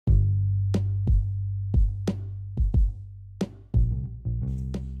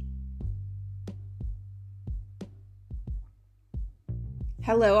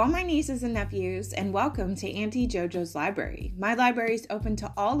Hello, all my nieces and nephews, and welcome to Auntie JoJo's Library. My library is open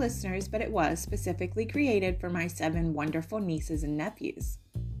to all listeners, but it was specifically created for my 7 wonderful nieces and nephews.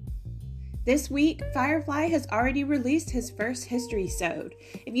 This week, Firefly has already released his first history-sode.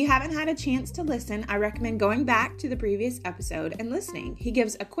 If you haven't had a chance to listen, I recommend going back to the previous episode and listening. He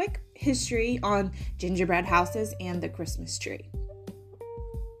gives a quick history on gingerbread houses and the Christmas tree.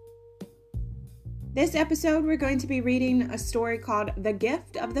 This episode, we're going to be reading a story called The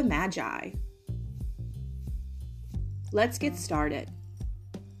Gift of the Magi. Let's get started.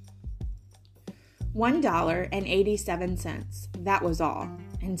 $1.87, that was all,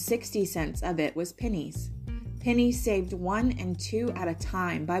 and 60 cents of it was pennies. Pennies saved 1 and 2 at a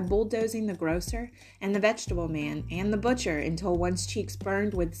time by bulldozing the grocer and the vegetable man and the butcher until one's cheeks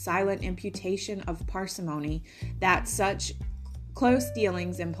burned with silent imputation of parsimony that such close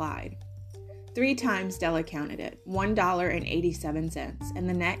dealings implied. 3 times Della counted it, $1.87, and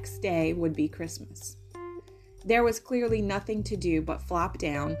the next day would be Christmas. There was clearly nothing to do but flop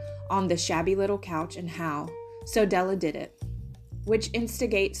down on the shabby little couch and howl, so Della did it, which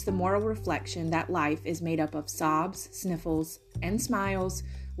instigates the moral reflection that life is made up of sobs, sniffles, and smiles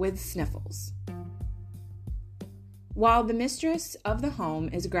with sniffles. While the mistress of the home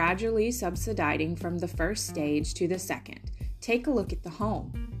is gradually subsiding from the first stage to the second, take a look at the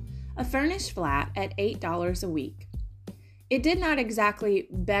home. A furnished flat at $8 a week. It did not exactly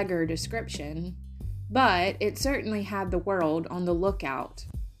beggar description, but it certainly had the world on the lookout.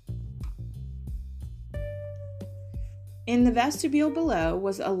 In the vestibule below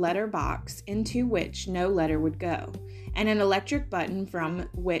was a letter box into which no letter would go, and an electric button from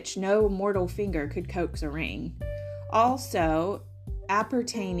which no mortal finger could coax a ring. Also,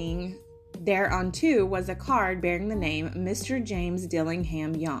 appertaining thereunto was a card bearing the name Mr. James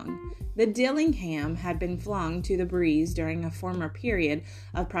Dillingham Young. The Dillingham had been flung to the breeze during a former period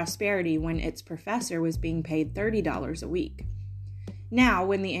of prosperity when its professor was being paid $30 a week. Now,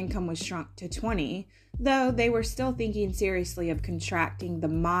 when the income was shrunk to $20, though they were still thinking seriously of contracting the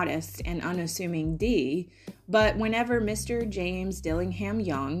modest and unassuming D, but whenever Mr. James Dillingham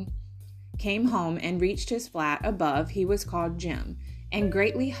Young came home and reached his flat above, he was called Jim, and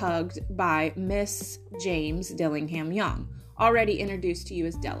greatly hugged by Miss James Dillingham Young, already introduced to you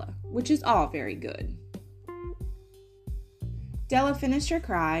as Della, which is all very good. Della finished her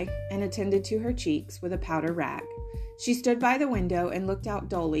cry and attended to her cheeks with a powder rag. She stood by the window and looked out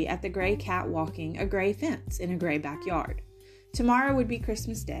dully at the gray cat walking a gray fence in a gray backyard. Tomorrow would be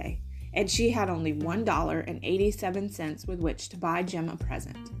Christmas Day, and she had only $1.87 with which to buy Jim a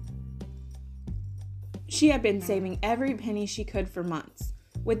present. She had been saving every penny she could for months,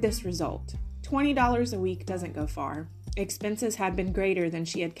 with this result. $20 a week doesn't go far. Expenses had been greater than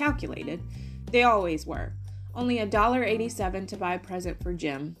she had calculated. They always were. Only $1.87 to buy a present for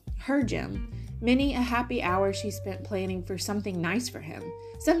Jim, her Jim. Many a happy hour she spent planning for something nice for him,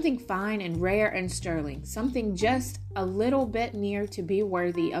 something fine and rare and sterling, something just a little bit near to be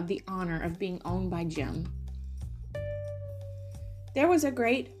worthy of the honor of being owned by Jim. There was a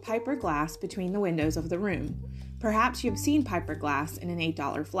great Piper glass between the windows of the room. Perhaps you've seen Piper glass in an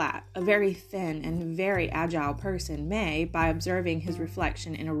 $8 flat. A very thin and very agile person may, by observing his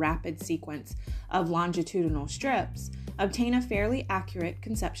reflection in a rapid sequence of longitudinal strips, obtain a fairly accurate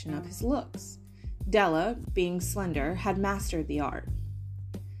conception of his looks. Della, being slender, had mastered the art.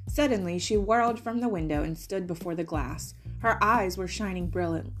 Suddenly, she whirled from the window and stood before the glass. Her eyes were shining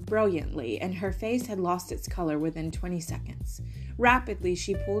brilliantly, and her face had lost its color within 20 seconds. Rapidly,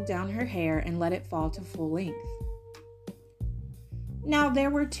 she pulled down her hair and let it fall to full length. Now, there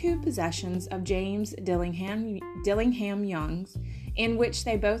were 2 possessions of James Dillingham Young's in which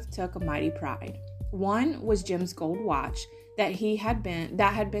they both took a mighty pride. One was Jim's gold watch that had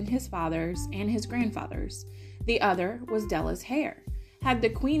been his father's and his grandfather's. The other was Della's hair. Had the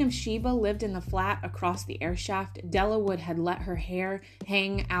Queen of Sheba lived in the flat across the air shaft, Della would have let her hair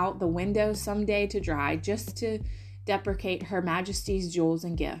hang out the window some day to dry, just to deprecate Her Majesty's jewels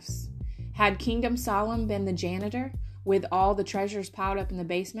and gifts. Had Kingdom Solemn been the janitor, with all the treasures piled up in the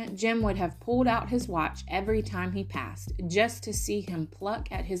basement, Jim would have pulled out his watch every time he passed, just to see him pluck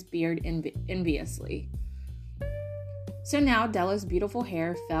at his beard enviously. So now Della's beautiful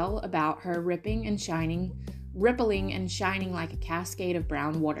hair fell about her, rippling and shining like a cascade of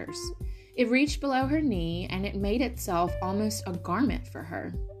brown waters. It reached below her knee, and it made itself almost a garment for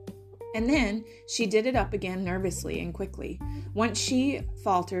her. And then she did it up again nervously and quickly. Once she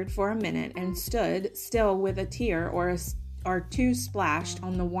faltered for a minute and stood still with a tear or 2 splashed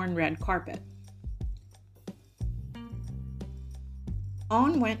on the worn red carpet.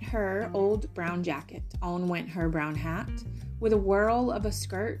 On went her old brown jacket. On went her brown hat. With a whirl of a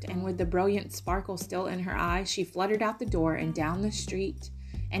skirt and with the brilliant sparkle still in her eyes, she fluttered out the door and down the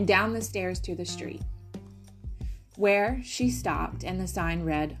stairs to the street, where she stopped, and the sign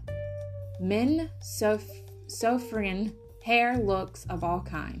read, Men Soffren, Hair Looks of All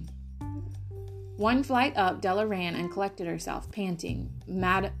Kind. One flight up, Della ran and collected herself, panting.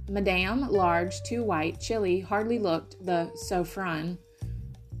 Madame, large, too white, chilly, hardly looked the Soffren.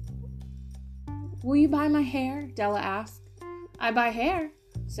 Will you buy my hair? Della asked. I buy hair,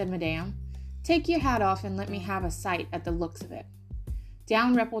 said Madame. Take your hat off and let me have a sight at the looks of it.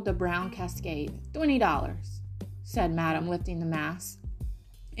 Down rippled the brown cascade. $20, said Madame, lifting the mass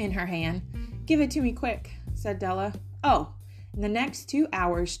in her hand. Give it to me quick, said Della. Oh, and the next 2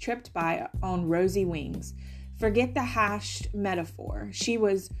 hours tripped by on rosy wings. Forget the hashed metaphor. She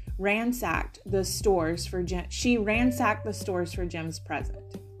ransacked the stores for Jim's present.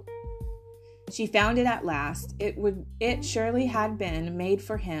 She found it at last. It surely had been made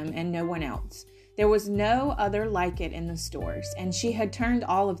for him and no one else. There was no other like it in the stores, and she had turned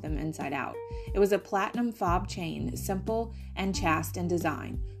all of them inside out. It was a platinum fob chain, simple and chaste in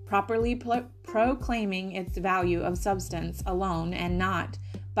design, properly proclaiming its value of substance alone and not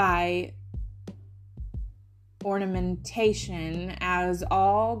by ornamentation, as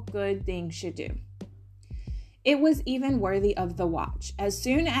all good things should do. It was even worthy of the watch. As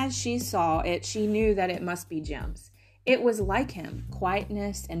soon as she saw it, she knew that it must be Jim's. It was like him,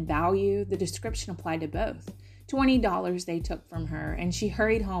 quietness and value. The description applied to both. $20 they took from her, and she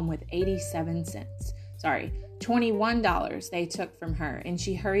hurried home with 87 cents. $21 they took from her, and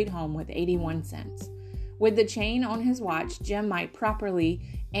she hurried home with 81 cents. With the chain on his watch, Jim might properly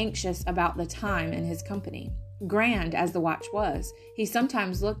anxious about the time in his company. Grand as the watch was, he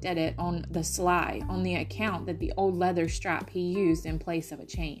sometimes looked at it on the sly, on the account that the old leather strap he used in place of a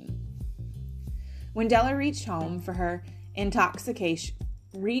chain. When Della reached home, her intoxication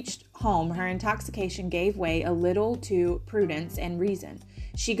gave way a little to prudence and reason.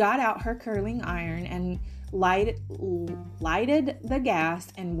 She got out her curling iron and lighted the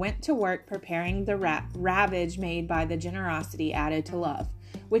gas and went to work preparing the ravage made by the generosity added to love,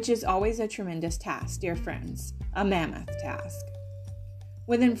 which is always a tremendous task, dear friends, a mammoth task.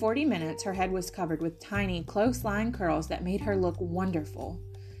 Within 40 minutes, her head was covered with tiny, close-lying curls that made her look wonderful,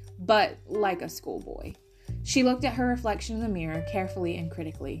 but like a schoolboy. She looked at her reflection in the mirror carefully and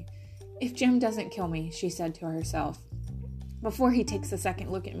critically. If Jim doesn't kill me, she said to herself, before he takes a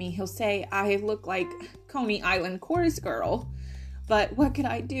second look at me, he'll say I look like Coney Island chorus girl. But what could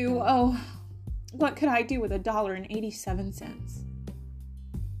I do? Oh, what could I do with $1.87?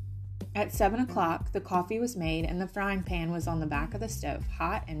 At 7 o'clock, the coffee was made and the frying pan was on the back of the stove,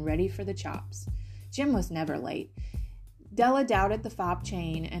 hot and ready for the chops. Jim was never late. Della doubted the fob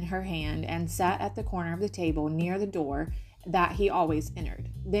chain in her hand and sat at the corner of the table near the door that he always entered.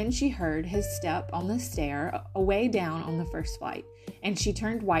 Then she heard his step on the stair away down on the first flight, and she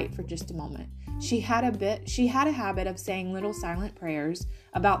turned white for just a moment. She had a habit of saying little silent prayers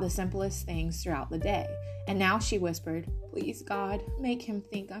about the simplest things throughout the day, and now she whispered, "Please, God, make him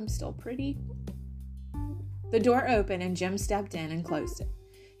think I'm still pretty." The door opened and Jim stepped in and closed it.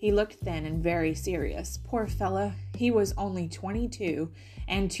 He looked thin and very serious. Poor fella, he was only 22,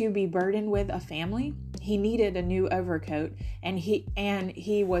 and to be burdened with a family, he needed a new overcoat, and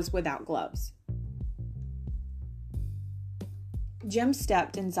he was without gloves. Jim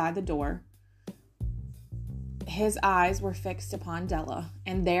stepped inside the door. His eyes were fixed upon Della,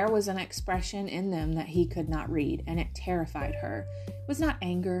 and there was an expression in them that he could not read, and it terrified her. It was not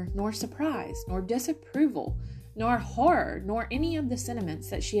anger, nor surprise, nor disapproval, nor horror, nor any of the sentiments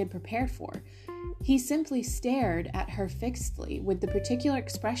that she had prepared for. He simply stared at her fixedly with the particular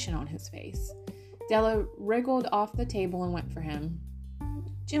expression on his face. Della wriggled off the table and went for him.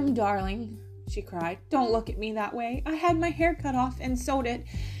 "Jim, darling," she cried, "don't look at me that way. I had my hair cut off and sewed it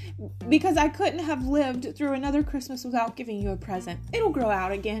because I couldn't have lived through another Christmas without giving you a present. It'll grow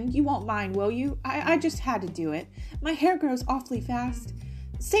out again. You won't mind, will you? I just had to do it. My hair grows awfully fast.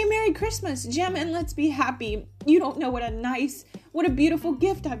 Say Merry Christmas, Jim, and let's be happy. You don't know what a beautiful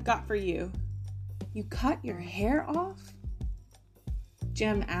gift I've got for you." "You cut your hair off?"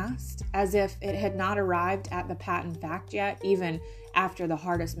 Jim asked, as if it had not arrived at the patent fact yet, even after the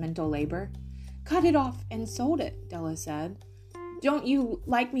hardest mental labor. "Cut it off and sold it," Della said. "Don't you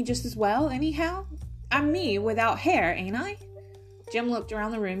like me just as well, anyhow? I'm me without hair, ain't I?" Jim looked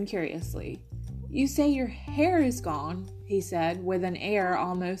around the room curiously. "You say your hair is gone," he said, with an air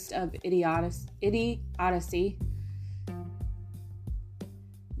almost of idiocy.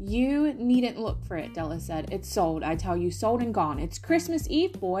 "You needn't look for it," Della said. "It's sold, I tell you, sold and gone. It's Christmas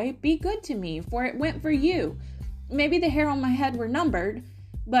Eve, boy. Be good to me, for it went for you. maybe the hair on my head were numbered,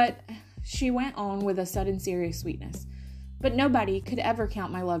 but she went on with a sudden serious sweetness. But nobody could ever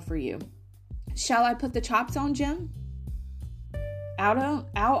count my love for you. Shall I put the chops on, Jim? Out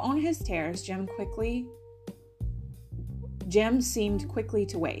on his terrace, Jim seemed quickly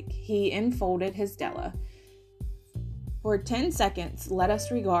to wake. He enfolded his Della. For 10 seconds, let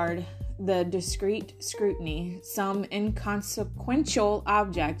us regard the discreet scrutiny, some inconsequential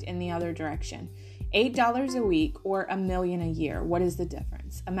object in the other direction. $8 a week or $1 million a year. What is the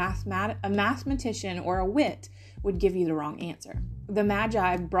difference? A mathematician or a wit would give you the wrong answer. The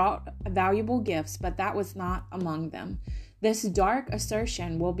Magi brought valuable gifts, but that was not among them. This dark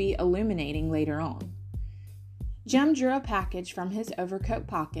assertion will be illuminating later on. Jim drew a package from his overcoat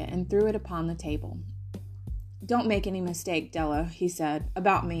pocket and threw it upon the table. Don't make any mistake, Della, he said,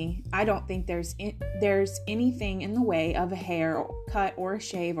 about me. I don't think there's anything in the way of a haircut or a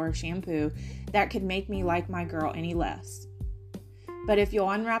shave or a shampoo that could make me like my girl any less. But if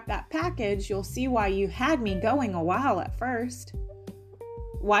you'll unwrap that package, you'll see why you had me going a while at first.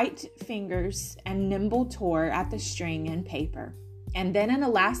 White fingers and nimble tore at the string and paper. And then an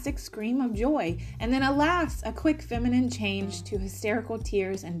elastic scream of joy. And then, alas, a quick feminine change to hysterical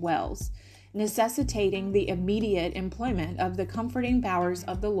tears and wails, necessitating the immediate employment of the comforting powers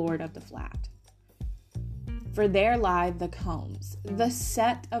of the Lord of the Flat. For there lie the combs, the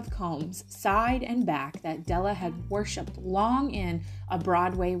set of combs, side and back, that Della had worshipped long in a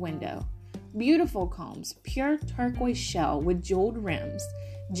Broadway window. Beautiful combs, pure turquoise shell with jeweled rims,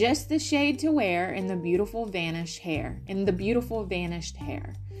 just the shade to wear in the beautiful vanished hair.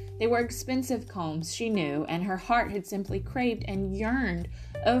 They were expensive combs, she knew, and her heart had simply craved and yearned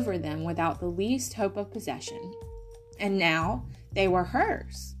over them without the least hope of possession. And now they were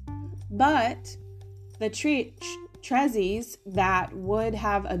hers. But the tresses that would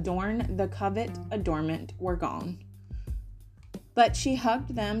have adorned the covet adornment were gone. But she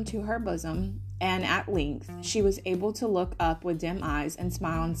hugged them to her bosom, and at length she was able to look up with dim eyes and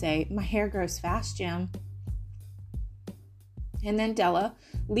smile and say, "My hair grows fast, Jim." And then Della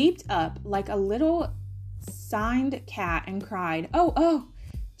leaped up like a little signed cat and cried, "Oh, oh!"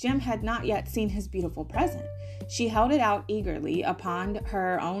 Jim had not yet seen his beautiful present. She held it out eagerly upon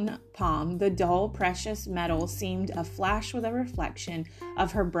her own palm. The dull, precious metal seemed aflash with a reflection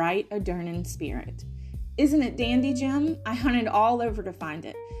of her bright, adorning spirit. "Isn't it dandy, Jim? I hunted all over to find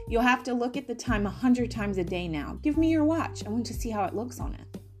it. You'll have to look at the time 100 times a day now. Give me your watch. I want to see how it looks on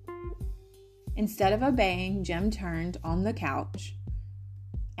it." Instead of obeying, Jim turned on the couch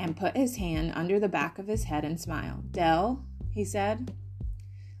and put his hand under the back of his head and smiled. "Dell," he said,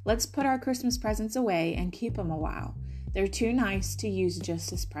 "let's put our Christmas presents away and keep them a while. They're too nice to use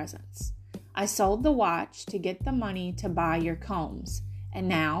just as presents. I sold the watch to get the money to buy your combs. And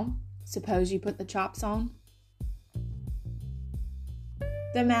now, suppose you put the chops on?"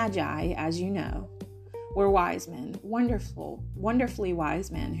 The Magi, as you know, were wise men, wonderfully wise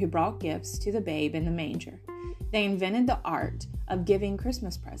men who brought gifts to the babe in the manger. They invented the art of giving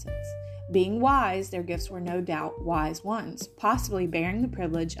Christmas presents. Being wise, their gifts were no doubt wise ones, possibly bearing the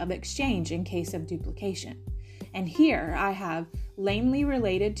privilege of exchange in case of duplication. And here I have lamely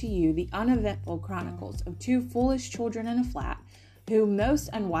related to you the uneventful chronicles of two foolish children in a flat who most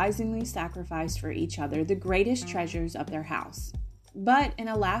unwisely sacrificed for each other the greatest treasures of their house. But in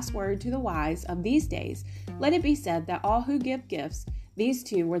a last word to the wise of these days, let it be said that all who give gifts, these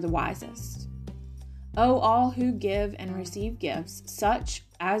two were the wisest. Oh, all who give and receive gifts, such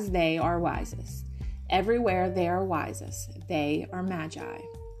as they are wisest. Everywhere they are wisest. They are Magi.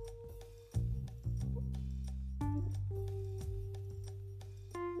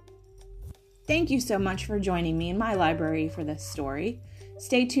 Thank you so much for joining me in my library for this story.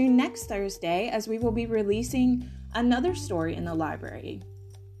 Stay tuned next Thursday as we will be releasing another story in the library.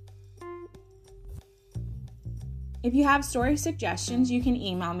 If you have story suggestions, you can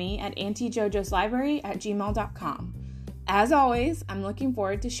email me at auntiejojoslibrary@gmail.com. As always, I'm looking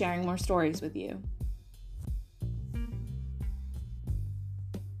forward to sharing more stories with you.